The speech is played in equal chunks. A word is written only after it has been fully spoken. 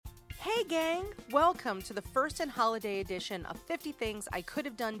Hey gang, welcome to the first and holiday edition of 50 Things I Could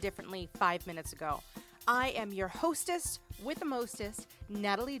Have Done Differently 5 minutes ago. I am your hostess with the mostess,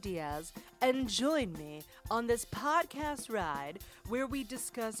 Natalie Diaz, and join me on this podcast ride where we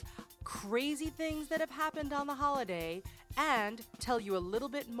discuss crazy things that have happened on the holiday and tell you a little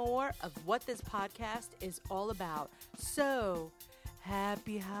bit more of what this podcast is all about. So,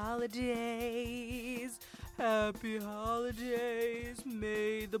 happy holidays! Happy holidays,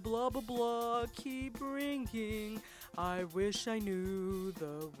 may the blah blah blah keep ringing. I wish I knew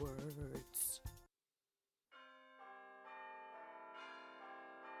the words.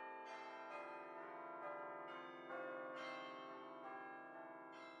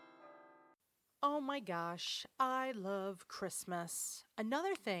 Oh my gosh, I love Christmas.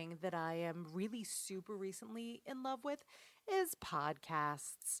 Another thing that I am really super recently in love with is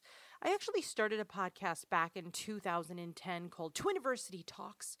podcasts. I actually started a podcast back in 2010 called Twiniversity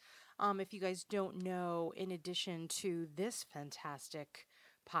Talks. If you guys don't know, in addition to this fantastic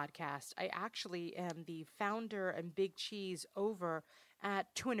podcast, I actually am the founder and big cheese over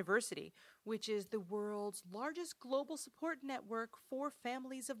at Twiniversity, which is the world's largest global support network for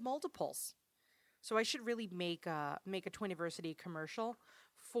families of multiples. So I should really make a Twiniversity commercial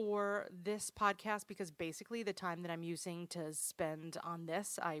for this podcast because basically the time that I'm using to spend on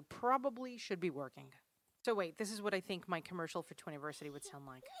this, I probably should be working. So wait, this is what I think my commercial for Twiniversity would sound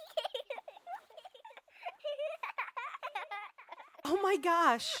like. Oh my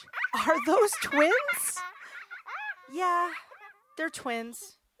gosh, are those twins? Yeah, they're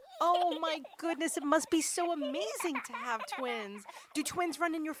twins. Oh my goodness, it must be so amazing to have twins. Do twins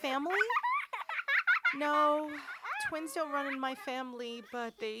run in your family? No, twins don't run in my family,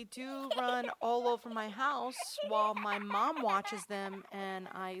 but they do run all over my house while my mom watches them and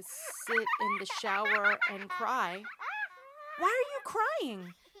I sit in the shower and cry. Why are you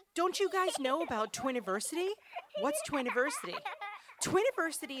crying? Don't you guys know about Twiniversity? What's Twiniversity?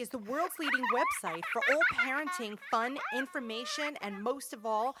 Twiniversity is the world's leading website for all parenting, fun, information, and most of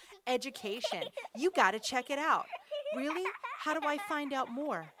all, education. You gotta check it out. Really? How do I find out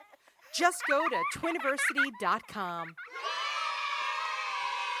more? Just go to twiniversity.com.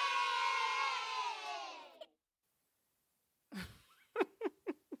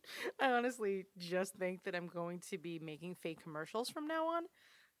 I honestly just think that I'm going to be making fake commercials from now on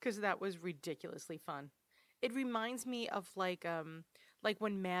because that was ridiculously fun. It reminds me of like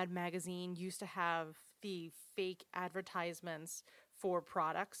when Mad Magazine used to have the fake advertisements for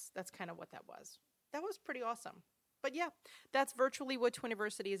products. That's kind of what that was. That was pretty awesome. But yeah, that's virtually what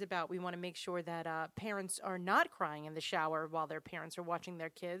Twiniversity is about. We want to make sure that parents are not crying in the shower while their parents are watching their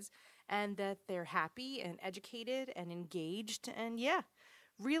kids and that they're happy and educated and engaged. And yeah,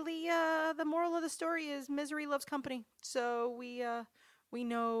 really, the moral of the story is misery loves company. So we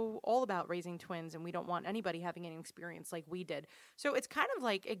know all about raising twins and we don't want anybody having an experience like we did. So it's kind of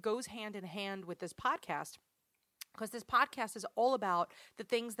like it goes hand in hand with this podcast. Because this podcast is all about the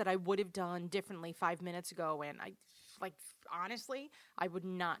things that I would have done differently 5 minutes ago. And honestly, I would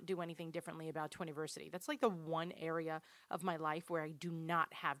not do anything differently about Twiniversity. That's like the one area of my life where I do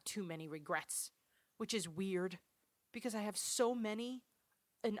not have too many regrets, which is weird because I have so many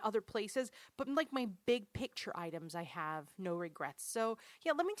in other places. But like my big picture items, I have no regrets. So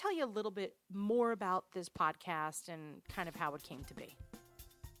yeah, let me tell you a little bit more about this podcast and kind of how it came to be.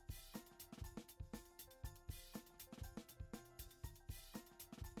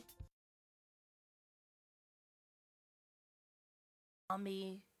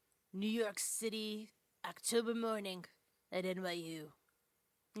 Me, New York City, October morning at NYU.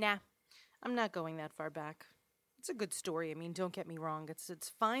 Nah, I'm not going that far back. It's a good story. I mean, don't get me wrong. It's a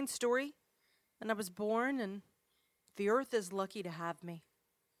fine story. And I was born, and the earth is lucky to have me.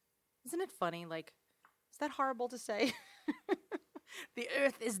 Isn't it funny? Like, is that horrible to say? The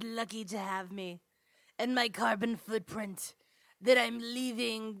earth is lucky to have me. And my carbon footprint that I'm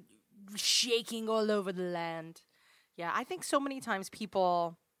leaving shaking all over the land. Yeah, I think so many times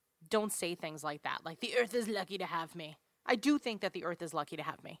people don't say things like that. Like, the earth is lucky to have me. I do think that the earth is lucky to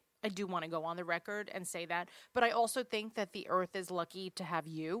have me. I do want to go on the record and say that. But I also think that the earth is lucky to have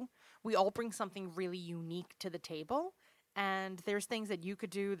you. We all bring something really unique to the table. And there's things that you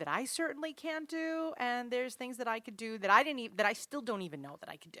could do that I certainly can't do. And there's things that I could do that I still don't even know that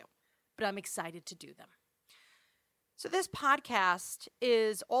I could do. But I'm excited to do them. So this podcast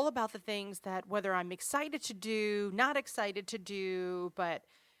is all about the things that whether I'm excited to do, not excited to do, but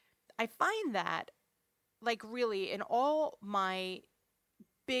I find that like really in all my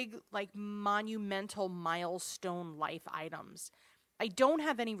big like monumental milestone life items, I don't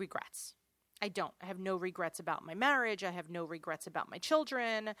have any regrets. I don't. I have no regrets about my marriage. I have no regrets about my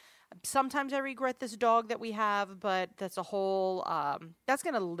children. Sometimes I regret this dog that we have, but that's a whole, that's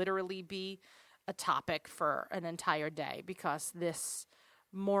going to literally be a topic for an entire day because this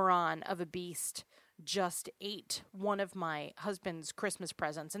moron of a beast just ate one of my husband's Christmas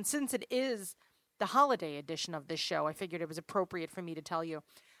presents. And since it is the holiday edition of this show, I figured it was appropriate for me to tell you.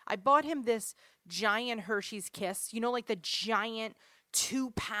 I bought him this giant Hershey's Kiss, like the giant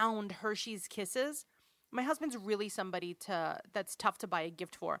 2-pound Hershey's Kisses. My husband's really somebody that's tough to buy a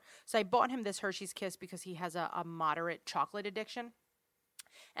gift for. So I bought him this Hershey's Kiss because he has a moderate chocolate addiction.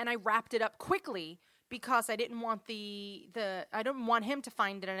 And I wrapped it up quickly because I didn't want I didn't want him to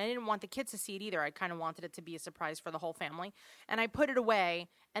find it, and I didn't want the kids to see it either. I kind of wanted it to be a surprise for the whole family. And I put it away,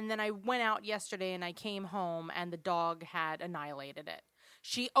 and then I went out yesterday and I came home and the dog had annihilated it.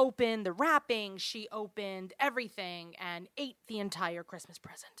 She opened the wrapping, she opened everything, and ate the entire Christmas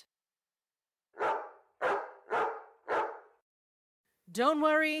present. Don't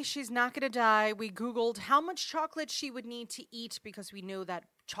worry, she's not going to die. We Googled how much chocolate she would need to eat because we knew that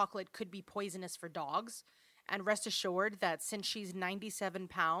chocolate could be poisonous for dogs. And rest assured that since she's 97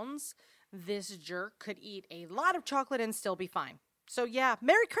 pounds, this jerk could eat a lot of chocolate and still be fine. So yeah,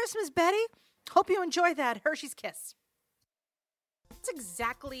 Merry Christmas, Betty. Hope you enjoy that Hershey's Kiss. That's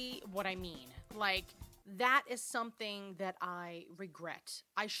exactly what I mean. Like, that is something that I regret.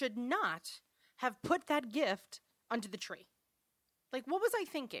 I should not have put that gift under the tree. Like, what was I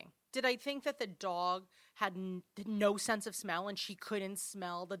thinking? Did I think that the dog had no sense of smell and she couldn't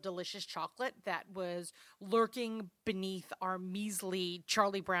smell the delicious chocolate that was lurking beneath our measly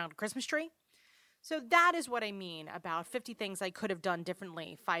Charlie Brown Christmas tree? So that is what I mean about 50 things I could have done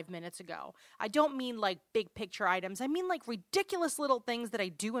differently 5 minutes ago. I don't mean like big picture items. I mean like ridiculous little things that I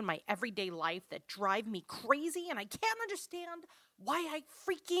do in my everyday life that drive me crazy and I can't understand why I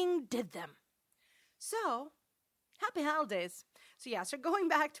freaking did them. So, happy holidays. So going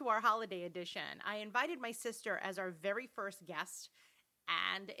back to our holiday edition, I invited my sister as our very first guest.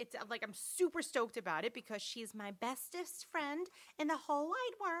 And it's like I'm super stoked about it because she's my bestest friend in the whole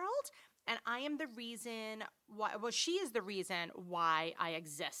wide world. And I am the reason why, she is the reason why I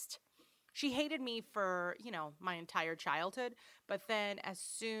exist. She hated me for, my entire childhood. But then as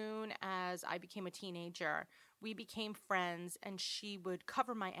soon as I became a teenager, we became friends and she would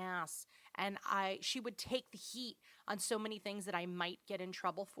cover my ass and she would take the heat on so many things that I might get in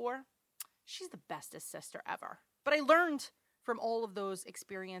trouble for. She's the bestest sister ever. But I learned from all of those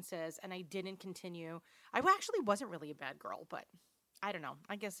experiences and I didn't continue. I actually wasn't really a bad girl, but I don't know.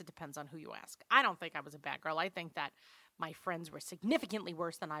 I guess it depends on who you ask. I don't think I was a bad girl. I think that my friends were significantly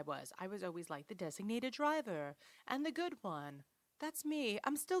worse than I was. I was always like the designated driver and the good one. That's me.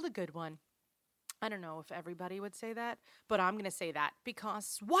 I'm still the good one. I don't know if everybody would say that, but I'm going to say that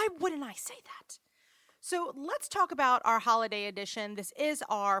because why wouldn't I say that? So let's talk about our holiday edition. This is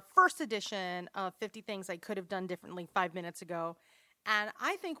our first edition of 50 Things I Could Have Done Differently 5 minutes ago. And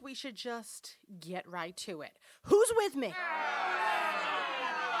I think we should just get right to it. Who's with me?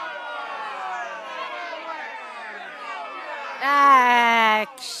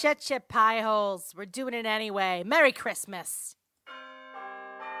 Shut your pie holes. We're doing it anyway. Merry Christmas.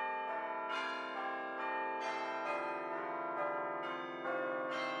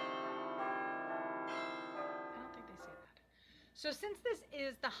 So since this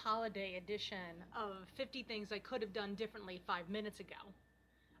is the holiday edition of 50 Things I Could Have Done Differently 5 minutes ago,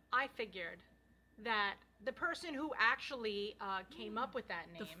 I figured that the person who actually came up with that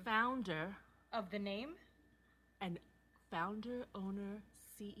name... The founder... of the name? And founder, owner,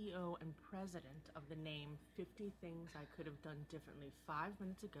 CEO, and president of the name 50 Things I Could Have Done Differently 5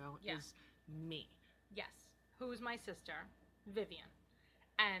 minutes ago is me. Yes. Who's my sister, Vivian.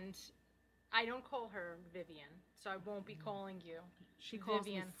 And I don't call her Vivian, so I won't be calling you She calls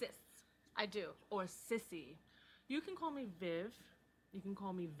Vivian. me sis. I do. Or sissy. You can call me Viv. You can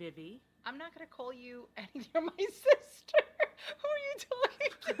call me Vivi. I'm not going to call you any. You're my sister. Who are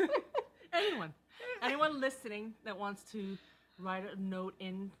you talking to? Anyone listening that wants to write a note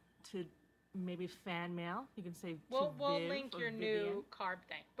in to maybe fan mail, you can say We'll Viv link or your Vivian. new carb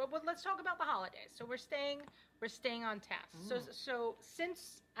thing. But let's talk about the holidays. So we're staying on task. So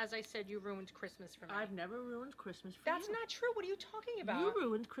since, as I said, you ruined Christmas for me. I've never ruined Christmas for That's you. not true. What are you talking about? You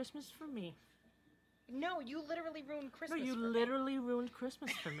ruined Christmas for me. No, you literally ruined Christmas for me. No, you literally ruined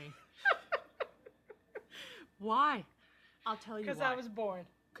Christmas for me. Why? I'll tell you why. Because I was born.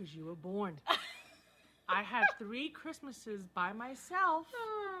 Because you were born. I had 3 Christmases by myself.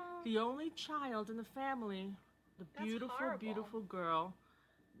 The only child in the family. The beautiful, beautiful girl.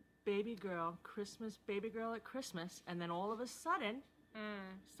 Baby girl. Baby girl at Christmas. And then all of a sudden,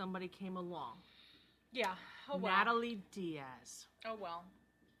 somebody came along. Yeah. Oh, well. Natalie Diaz. Oh, well.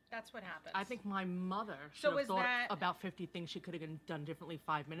 That's what happens. I think my mother should have thought about 50 things she could have done differently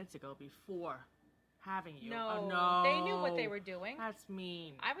 5 minutes ago before having you. No. No. They knew what they were doing. That's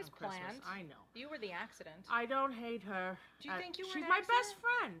mean. I was planned. I know. You were the accident. I don't hate her. Do you think you were She's an my accident? best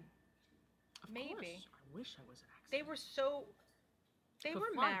friend. Of Maybe. course. I wish I was an accident. They were so... They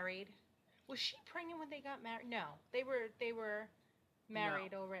were fun. married. Was she pregnant when they got married? No. They were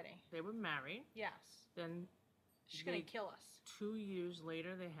married already. They were married. Yes. Then... She's going to kill us. 2 years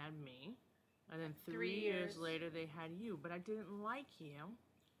later, they had me. And then 3 years later, they had you. But I didn't like you.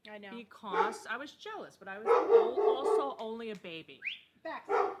 I know. Because I was jealous. But I was also only a baby. Bex.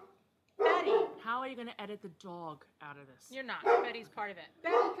 Betty. How are you going to edit the dog out of this? You're not. Betty's part of it.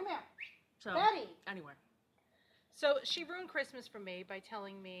 Betty, come here. So, Betty. Anyway. So she ruined Christmas for me by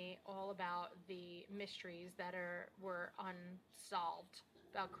telling me all about the mysteries that were unsolved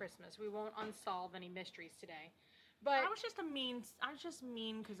about Christmas. We won't unsolve any mysteries today. But I was just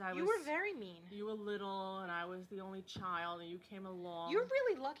mean because I was... You were very mean. You were little, and I was the only child, and you came along. You're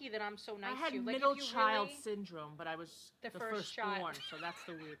really lucky that I'm so nice to you. I had middle child syndrome, but I was the firstborn, so that's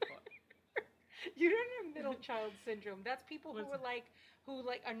the weird part. You didn't have middle child syndrome. That's people who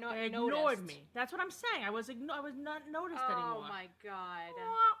are not they noticed. Ignored me. That's what I'm saying. I was not noticed anymore. Oh my god.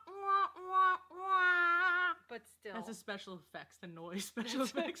 But still. That's the special effects, the noise special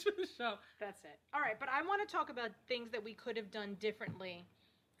effects for the show. That's it. All right, but I want to talk about things that we could have done differently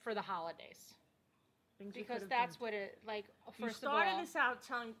for the holidays. Because that's what it, like, first of all... You started this out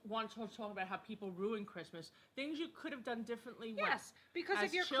wanting to talk about how people ruin Christmas. Things you could have done differently. Yes, because as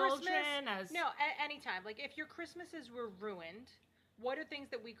if your children, Christmas... No, anytime. Like, if your Christmases were ruined, what are things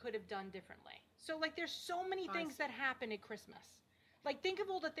that we could have done differently? So, like, there's so many things that happen at Christmas. Like, think of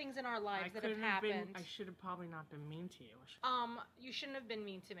all the things in our lives that have happened. I should have probably not been mean to you. You shouldn't have been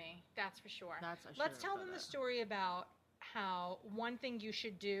mean to me. That's for sure. Let's tell them the story about how one thing you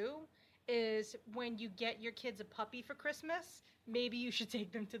should do is when you get your kids a puppy for Christmas, maybe you should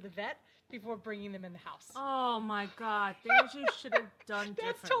take them to the vet before bringing them in the house. Oh, my God. Things you should have done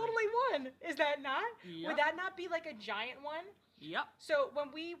differently. That's totally one. Is that not? Yep. Would that not be like a giant one? Yep. So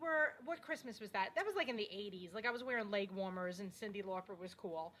when we were, what Christmas was that? That was like in the 80s. Like I was wearing leg warmers and Cyndi Lauper was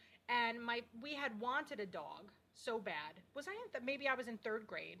cool. And we had wanted a dog so bad. Maybe I was in 3rd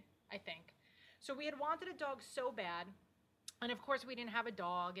grade, I think. So we had wanted a dog so bad. And of course we didn't have a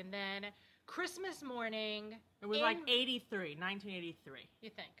dog. And then Christmas morning. It was like 1983. You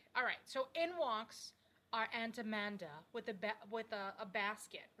think. All right. So in walks our Aunt Amanda with a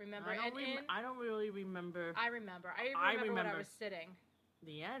basket, remember? I don't really remember. I remember. I remember when I was sitting.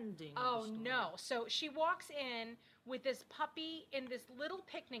 The ending. Oh, no. So she walks in with this puppy in this little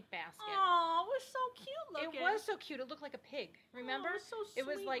picnic basket. Oh, it was so cute looking. It was so cute. It looked like a pig. Remember? Oh, it was so sweet. It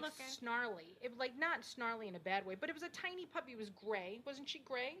was like looking. snarly. It was like not snarly in a bad way, but it was a tiny puppy. It was gray. Wasn't she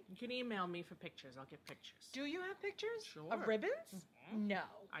gray? You can email me for pictures. I'll get pictures. Do you have pictures? Sure. Of ribbons? Mm-hmm. No.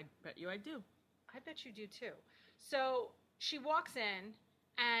 I bet you I do. I bet you do too. So she walks in,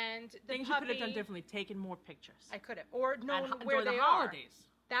 and the things puppy, you could have done differently. Taken more pictures. I could have, or known where they the are. Holidays.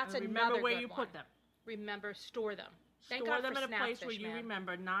 That's another remember where good you one. put them. Remember, store them. Thank store God them for in a place where Snapfish, you man.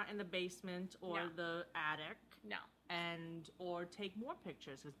 remember, not in the basement or the attic. No. Or take more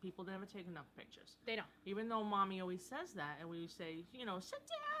pictures, because people never take enough pictures. They don't. Even though Mommy always says that, and we say, sit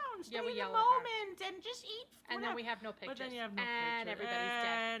down, stay in the yell moment, and just eat. And then we have no pictures. But then you have no and pictures. Everybody's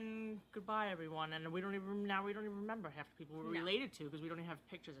dead. And goodbye, everyone. And we don't even remember half the people we're related to, because we don't even have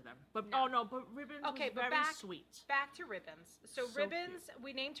pictures of them. But but Ribbons was very sweet. Back to Ribbons. So Ribbons, cute.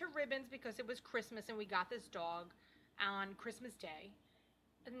 We named her Ribbons because it was Christmas, and we got this dog on Christmas Day.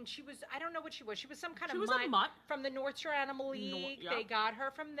 And she was, I don't know what she was. She was some kind of mutt from the North Shore Animal League. They got her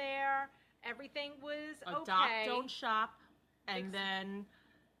from there. Everything was Adopt, okay. don't shop. And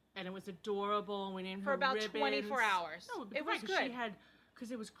it was adorable. And we named her about Ribbons. 24 hours. No, it was good.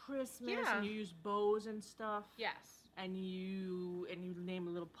 Because it was Christmas and you used bows and stuff. Yes. And you named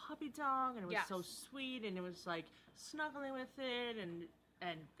a little puppy dog, and it was so sweet, and it was like snuggling with it, and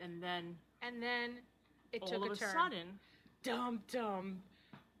then it took a turn. All of a sudden, dum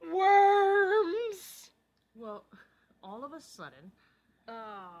worms. Well, all of a sudden,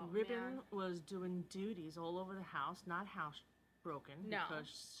 Ribbon was doing duties all over the house, not housebroken, because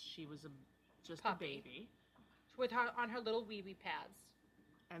she was just a baby. With her on her little wee pads.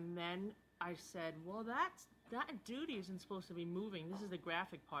 And then I said, well, that duty isn't supposed to be moving. This is the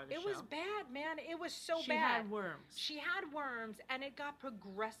graphic part of the show. It was bad, man. It was so bad. She had worms. She had worms, and it got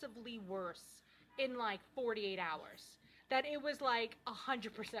progressively worse in like 48 hours. that it was like 100%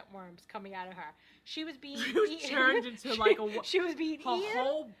 worms coming out of her. She was being turned into like she was being her eaten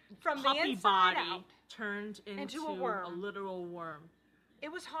whole from puppy the inside body out turned into a worm. a literal worm.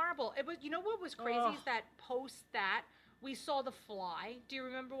 It was horrible. It was. You know what was crazy is that post that we saw The Fly. Do you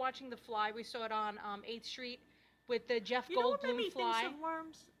remember watching The Fly? We saw it on 8th Street with the Jeff Goldblum You know what made me fly. think of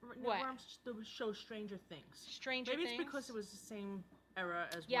worms? What? Worms show Stranger Things. Stranger Maybe Things? Maybe it's because it was the same era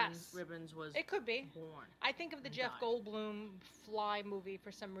as yes. when Ribbons was It could be. born. I think of the Jeff Goldblum Fly movie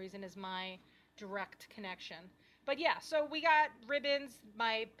for some reason as my direct connection. But yeah, so we got Ribbons.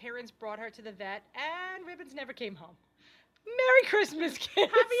 My parents brought her to the vet, and Ribbons never came home. Merry Christmas,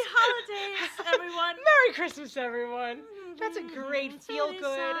 kids! Happy holidays, everyone! Merry Christmas, everyone! That's a great feel-good.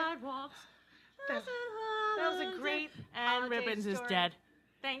 That was a great. And Ribbons is dead.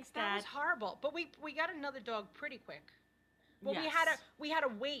 Thanks, Dad. That was horrible. But we got another dog pretty quick. Well, yes. we had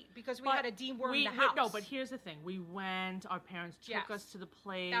to wait because we had to deworm the house. No, but here's the thing: we went. Our parents took us to the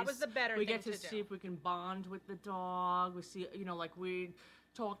place. That was the better we thing get to see if we can bond with the dog. We see, like we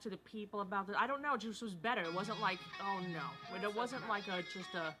talk to the people about it. I don't know. It just was better. It wasn't like, oh no, it wasn't like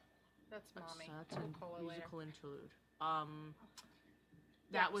just a. That's mommy. That's a musical interlude. Yeah,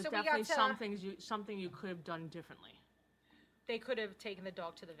 that was so definitely something you could have done differently. They could have taken the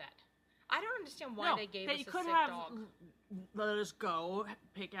dog to the vet. I don't understand why they gave us a sick dog. Let us go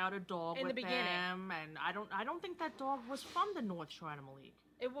pick out a dog in with the beginning. them, and I don't think that dog was from the North Shore Animal League.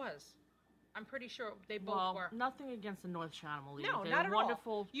 It was. I'm pretty sure they both were. Nothing against the North Shore Animal League. No, They're not a at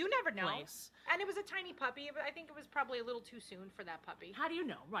wonderful all. You never know. Place. And it was a tiny puppy, but I think it was probably a little too soon for that puppy. How do you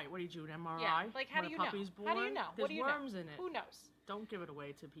know? Right? What did you do? An MRI? Yeah, like how do you know? Puppy's born? How do you know? There's What do you worms know? in it. Who knows? Don't give it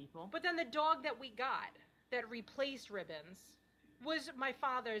away to people. But then the dog that we got that replaced Ribbons was my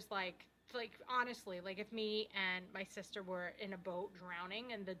father's like honestly, like if me and my sister were in a boat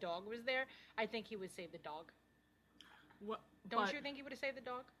drowning and the dog was there, I think he would save the dog. Don't you think he would have saved the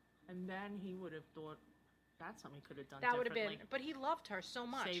dog? And then he would have thought that's something he could have done. That would have been, but he loved her so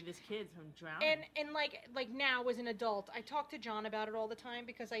much. Save his kids from drowning. And like now as an adult, I talk to John about it all the time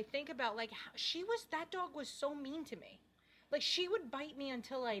because I think about like how that dog was so mean to me. Like, she would bite me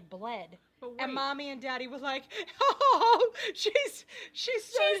until I bled. And Mommy and Daddy were like, oh, she's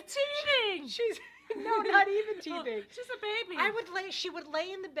teething. No, not even teething. She's a baby. She would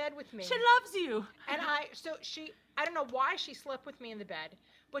lay in the bed with me. She loves you. And I don't know why she slept with me in the bed,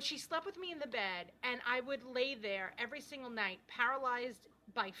 but she slept with me in the bed, and I would lay there every single night, paralyzed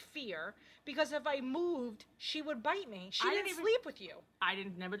by fear, because if I moved, she would bite me. She didn't sleep with you. I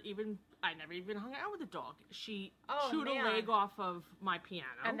never even hung out with the dog. She chewed a leg off of my piano.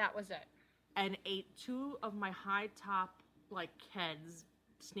 And that was it. And ate 2 of my high top, like, Keds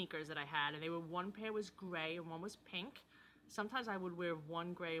sneakers that I had. And one pair was gray and one was pink. Sometimes I would wear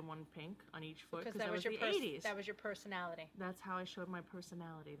one gray and one pink on each foot because that was the 80s. That was your personality. That's how I showed my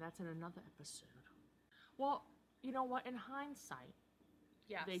personality. That's in another episode. Well, you know what? In hindsight,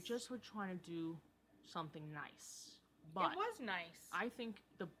 they just were trying to do something nice. But it was nice. I think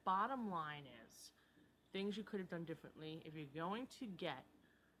the bottom line is things you could have done differently. If you're going to get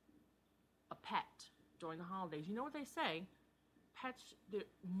a pet during the holidays, you know what they say?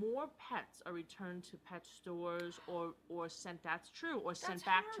 More pets are returned to pet stores or sent. That's true. Or sent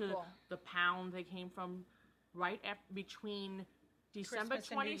back to the pound they came from, right between December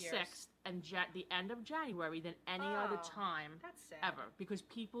 26th and the end of January than any other time ever, because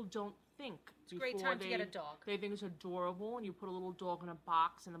people don't think. It's a great time to get a dog. They think it's adorable, and you put a little dog in a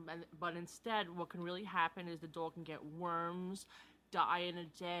box, but instead, what can really happen is the dog can get worms, die in a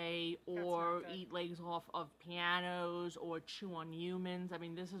day, or eat legs off of pianos, or chew on humans. I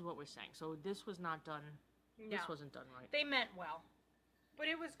mean, this is what we're saying. So this was not done. No. This wasn't done right. They meant well, but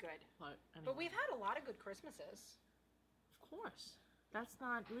it was good. But anyway. But we've had a lot of good Christmases. Of course. That's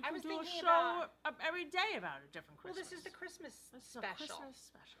not. We can do a show every day about a different Christmas. Well, this is the Christmas special. A Christmas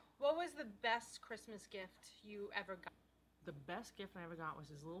special. What was the best Christmas gift you ever got? The best gift I ever got was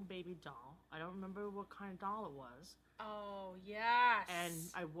this little baby doll. I don't remember what kind of doll it was. Oh, yes. And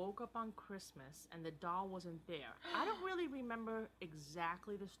I woke up on Christmas, and the doll wasn't there. I don't really remember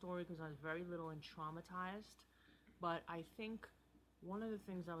exactly the story because I was very little and traumatized. But I think one of the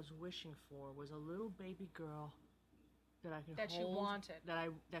things I was wishing for was a little baby girl that I can hold, you wanted,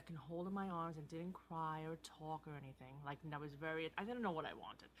 that can hold in my arms and didn't cry or talk or anything. Like, and I didn't know what I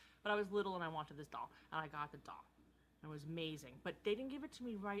wanted, but I was little and I wanted this doll, and I got the doll. It was amazing, but they didn't give it to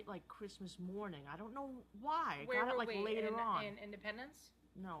me right like Christmas morning. I don't know why. I got it like later on. In Independence?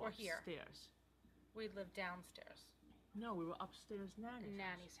 No, or upstairs. Here? We lived downstairs. No, we were upstairs.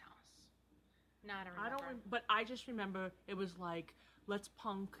 Nanny's house. Not I don't. But I just remember it was like let's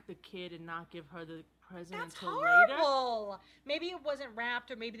punk the kid and not give her the present That's until later. horrible. Maybe it wasn't wrapped,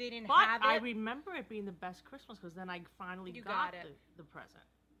 or maybe they didn't But have it. I remember it being the best Christmas because then I finally got the present.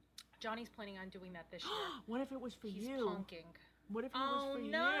 Johnny's planning on doing that this year. What if it was for He's you? punking. What if it was for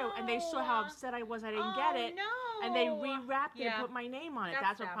you? And they saw how upset I was I didn't get it. No. And they rewrapped it and put my name on it.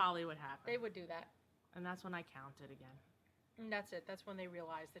 That's what probably would happen. They would do that. And that's when I counted again. And that's it. That's when they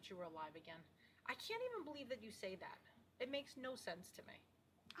realized that you were alive again. I can't even believe that you say that. It makes no sense to me.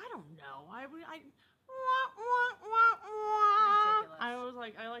 I don't know. Ridiculous. I was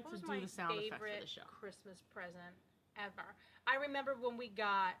like, I like to do the sound effects for the show. Christmas present ever. I remember when we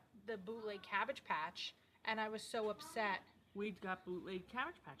got the bootleg Cabbage Patch, and I was so upset. We got bootleg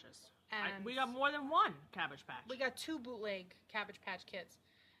Cabbage Patches. And we got more than one Cabbage Patch. We got 2 bootleg Cabbage Patch Kids.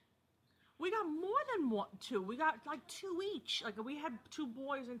 We got more than 2. We got like 2 each. Like we had 2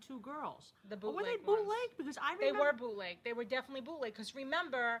 boys and 2 girls. The bootleg were they bootleg? Because I remember they were bootleg. They were definitely bootleg. Because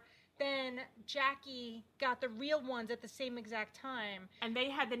remember, then Jackie got the real ones at the same exact time, and they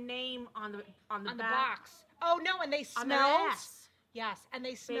had the name on the the box. Oh no, and they smelled. Yes, and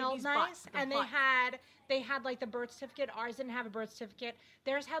they smelled nice, and they had like the birth certificate. Ours didn't have a birth certificate.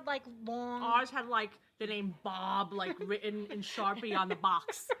 Theirs had like long. Ours had like the name Bob like written in Sharpie on the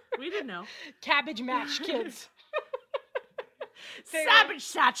box. We didn't know. Cabbage Match Kids. Savage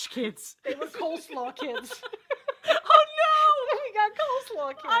Satch Kids. They were coleslaw kids. Oh no! We got coleslaw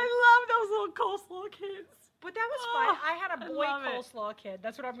kids. I love those little coleslaw kids. But that was fun. I had a boy coleslaw kid.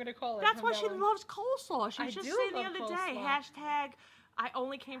 That's what I'm going to call it. That's why she loves coleslaw. She was just saying the other day, coleslaw. #I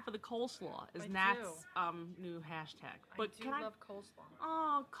only came for the coleslaw is Nat's new hashtag. But I love coleslaw.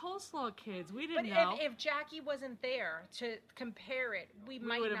 Oh, coleslaw kids. We didn't know. But if Jackie wasn't there to compare it, we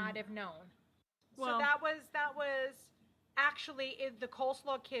might not have known. Well, so that was actually, the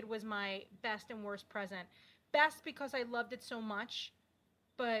coleslaw kid was my best and worst present. Best because I loved it so much,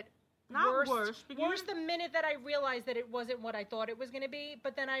 but not worse. Worse the minute that I realized that it wasn't what I thought it was going to be,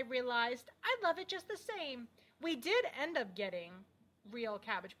 but then I realized I love it just the same. We did end up getting real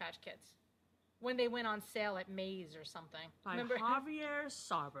Cabbage Patch Kids when they went on sale at Maze or something. By Javier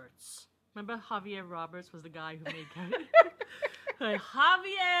Roberts. Remember Javier Roberts was the guy who made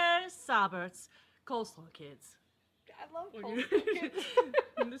Javier Roberts, Coleslaw Kids. I love Coleslaw Kids.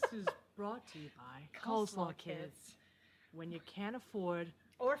 And this is brought to you by Coleslaw Kids. When you can't afford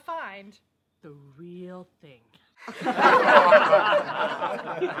or find the real thing.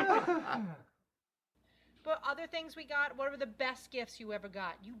 But other things we got, what were the best gifts you ever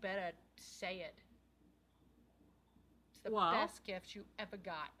got? You better say it. It's the best gift you ever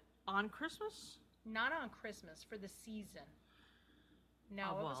got. On Christmas? Not on Christmas, for the season. No,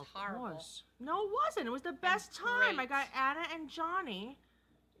 it was horrible. Of course. No, it wasn't. It was the best time. I got Anna and Johnny.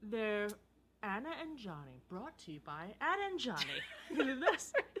 They're Anna and Johnny, brought to you by Anna and Johnny. the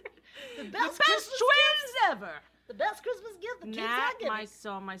best twins ever. The best Christmas gift the kids are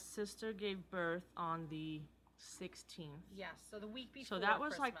getting. My sister gave birth on the 16th. Yes, so the week before. So that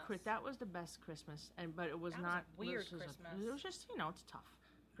was Christmas. that was the best Christmas, but it was not weird Christmas. It was just it's tough.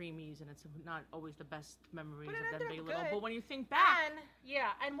 Preemies, and it's not always the best memories of them being little. Good. But when you think back,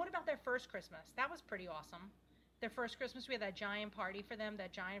 and what about their first Christmas? That was pretty awesome. Their first Christmas, we had that giant party for them,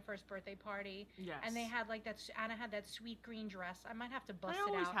 that giant first birthday party. Yes. And they had like that. Anna had that sweet green dress. I might have to bust it out.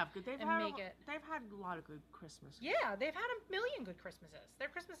 They always have good. They've had a lot of good Christmas. Yeah, they've had a million good Christmases. Their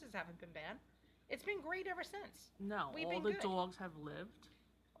Christmases haven't been bad. It's been great ever since. No, all the dogs have lived.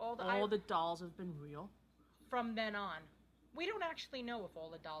 All the dolls have been real. From then on, we don't actually know if all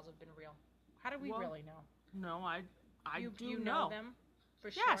the dolls have been real. How do we really know? No, I do you know them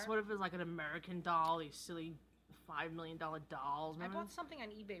for sure. Yes. What if it's like an American doll? These silly $5 million dolls. Remember? I bought something on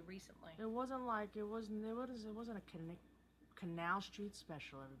eBay recently. It wasn't a Canal Street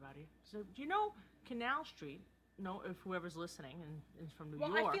special, everybody. So do you know Canal Street? No, if whoever's listening and is from New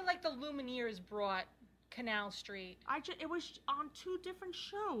York. Well, I feel like the Lumineers brought Canal Street. It was on 2 different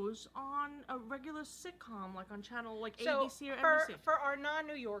shows on a regular sitcom, like on channel ABC or NBC. For our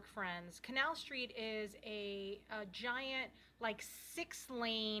non-New York friends, Canal Street is a giant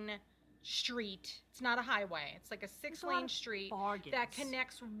 6-lane street. It's not a highway. It's like a 6-lane street that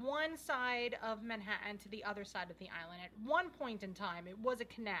connects one side of Manhattan to the other side of the island. At one point in time, it was a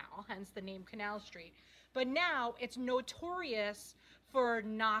canal, hence the name Canal Street. But now it's notorious for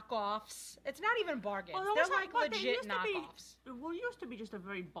knockoffs. It's not even bargains. Well, they're legit knockoffs. It used to be just a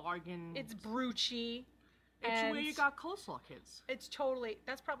very bargain. It's broochy. It's where you got Coleslaw Kids. It's totally.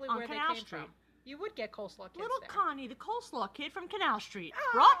 That's probably where they came from. You would get Coleslaw Kids Little there. Connie, the Coleslaw Kid from Canal Street.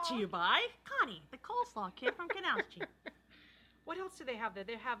 Oh. Brought to you by Connie, the Coleslaw Kid from Canal Street. What else do they have there?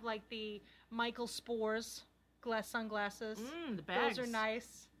 They have the Michael Spores. glass sunglasses. The bags. Those are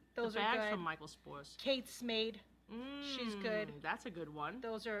nice. Those the are bags good. from Michael Spores. Kate Smade. She's good. That's a good one.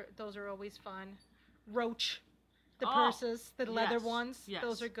 Those are always fun. Roach. The Oh, purses, the leather ones, yes.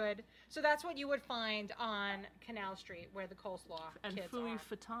 those are good. So that's what you would find on Canal Street, where the coleslaw and kids Fooey are.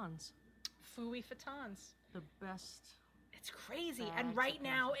 Fatons. Fooey Fatons. The best. It's crazy. Bags And right of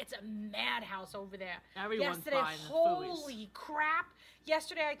now, it's a madhouse over there. Everyone's Yesterday, buying the holy crap.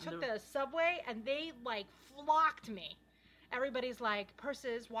 Yesterday, I took the subway, and they, like, flocked me. Everybody's like,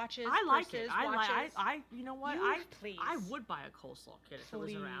 purses, watches, I like purses, it. watches. You know what? Please. I would buy a coleslaw kit if it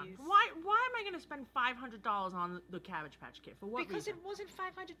was around. Please. Why am I going to spend $500 on the Cabbage Patch Kit? For what Because reason? it wasn't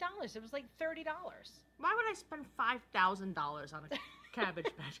 $500. It was like $30. Why would I spend $5,000 on a Cabbage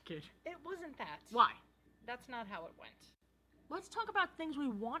Patch Kit? It wasn't that. Why? That's not how it went. Let's talk about things we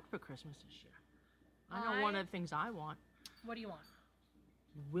want for Christmas this year. I know one of the things I want. What do you want?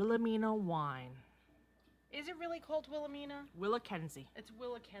 Wilhelmina wine. Is it really called Wilhelmina? Willa-Kenzie. It's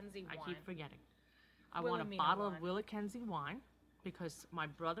Willa-Kenzie wine. I keep forgetting. I Wilhelmina want a bottle wine. of Willa-Kenzie wine because my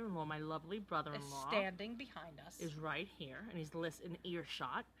brother-in-law, my lovely brother-in-law, is standing behind us. Is right here, and he's in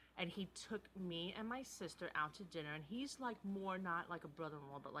earshot. And he took me and my sister out to dinner, and he's like more not like a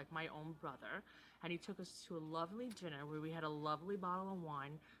brother-in-law, but like my own brother. And he took us to a lovely dinner where we had a lovely bottle of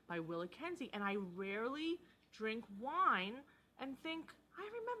wine by Willa-Kenzie. And I rarely drink wine and think, I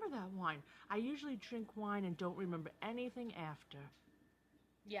remember that wine. I usually drink wine and don't remember anything after.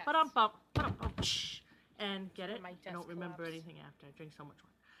 Yes. And get it? My I desk don't remember collapsed. anything after. I drink so much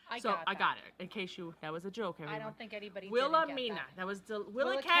wine. I got it. In case that was a joke, everyone. I don't think anybody Wilhelmina. didn't get That was the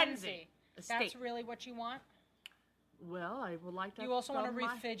Willa-Kenzie. Estate. That's really what you want? Well, I would like that. You also want a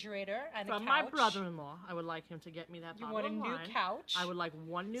refrigerator and a couch? From my brother-in-law, I would like him to get me that bottle of wine. You want a new couch? I would like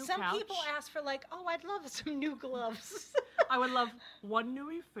one new couch. Some people ask for like, oh, I'd love some new gloves. I would love one new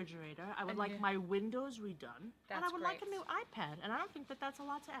refrigerator. I would like my windows redone. And I would like a new iPad. And I don't think that's a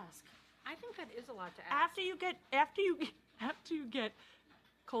lot to ask. I think that is a lot to ask. After you get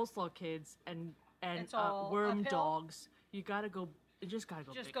coleslaw kids and worm uphill? dogs, you gotta go. You just gotta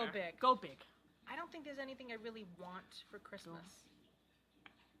go. Just bigger. go big. Go big. I don't think there's anything I really want for Christmas.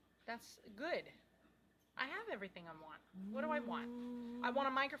 That's good. I have everything I want. What do I want? I want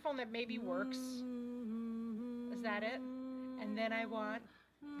a microphone that maybe works. Is that it? And then I want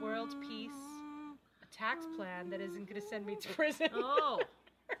world peace, a tax plan that isn't going to send me to prison. Oh.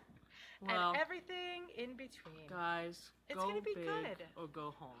 Well, and everything in between. Guys, it's go going to be big good. or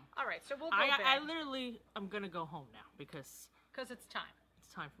go home. All right, so we'll go big. I'm going to go home now because it's time.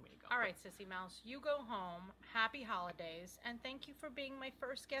 It's time for me to go. All right, Sissy Mouse, you go home. Happy holidays, and thank you for being my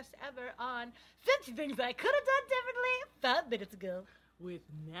first guest ever on 50 Things I Could Have Done Differently 5 minutes ago. With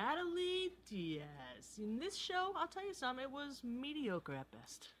Natalie Diaz. In this show, I'll tell you something, it was mediocre at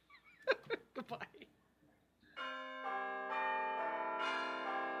best. Goodbye.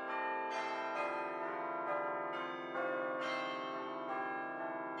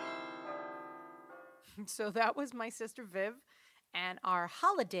 So that was my sister Viv and our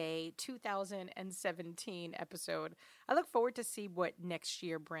holiday 2017 episode. I look forward to see what next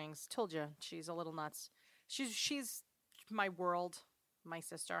year brings. Told you, she's a little nuts. She's my world, my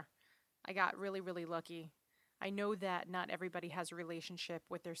sister. I got really, really lucky. I know that not everybody has a relationship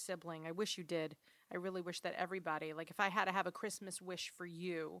with their sibling. I wish you did. I really wish that everybody, like if I had to have a Christmas wish for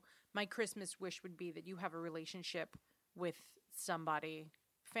you, my Christmas wish would be that you have a relationship with somebody.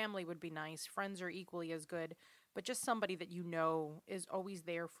 Family would be nice. Friends are equally as good. But just somebody that you know is always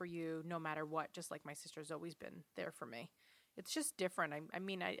there for you no matter what, just like my sister's always been there for me. It's just different. I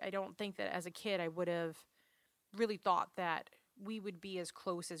mean, I don't think that as a kid I would have really thought that we would be as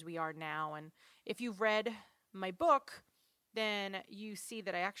close as we are now. And if you've read my book, then you see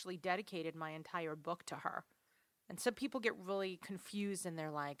that I actually dedicated my entire book to her. And some people get really confused and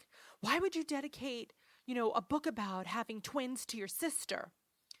they're like, why would you dedicate, a book about having twins to your sister?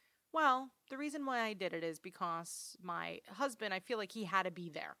 Well, the reason why I did it is because my husband, I feel like he had to be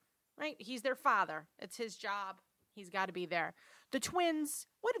there, right? He's their father. It's his job. He's got to be there. The twins,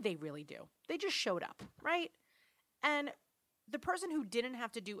 what did they really do? They just showed up, right? And the person who didn't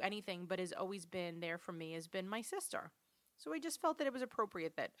have to do anything but has always been there for me has been my sister. So I just felt that it was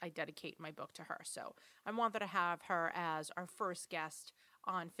appropriate that I dedicate my book to her. So I wanted to have her as our first guest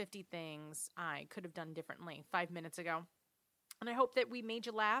on 50 Things I Could Have Done Differently 5 minutes ago. And I hope that we made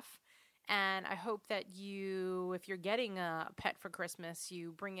you laugh. And I hope that you, if you're getting a pet for Christmas,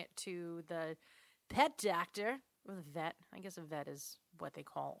 you bring it to the pet doctor or the vet. I guess a vet is what they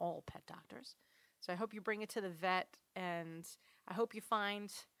call all pet doctors. So I hope you bring it to the vet. And I hope you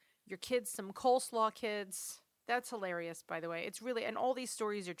find your kids some coleslaw kids. That's hilarious, by the way. It's really, and all these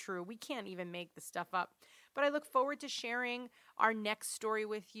stories are true. We can't even make this stuff up. But I look forward to sharing our next story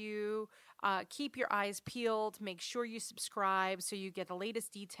with you. Keep your eyes peeled. Make sure you subscribe so you get the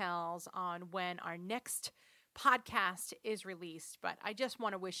latest details on when our next podcast is released. But I just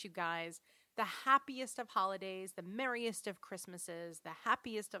want to wish you guys the happiest of holidays, the merriest of Christmases, the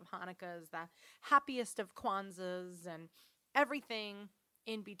happiest of Hanukkahs, the happiest of Kwanzas, and everything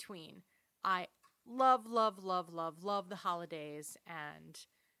in between. I love, love, love, love, love the holidays, and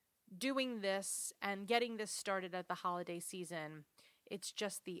doing this and getting this started at the holiday season, it's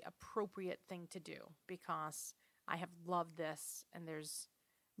just the appropriate thing to do because I have loved this, and there's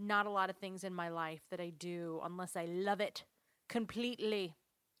not a lot of things in my life that I do unless I love it completely.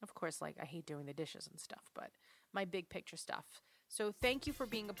 Of course, like I hate doing the dishes and stuff, but my big picture stuff. So thank you for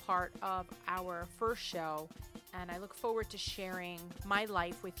being a part of our first show, and I look forward to sharing my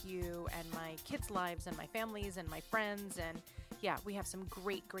life with you and my kids' lives and my families and my friends. And yeah, we have some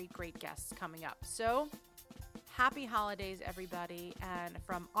great, great, great guests coming up. So happy holidays, everybody. And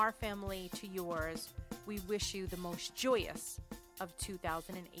from our family to yours, we wish you the most joyous of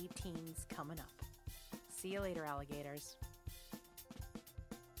 2018s coming up. See you later, alligators.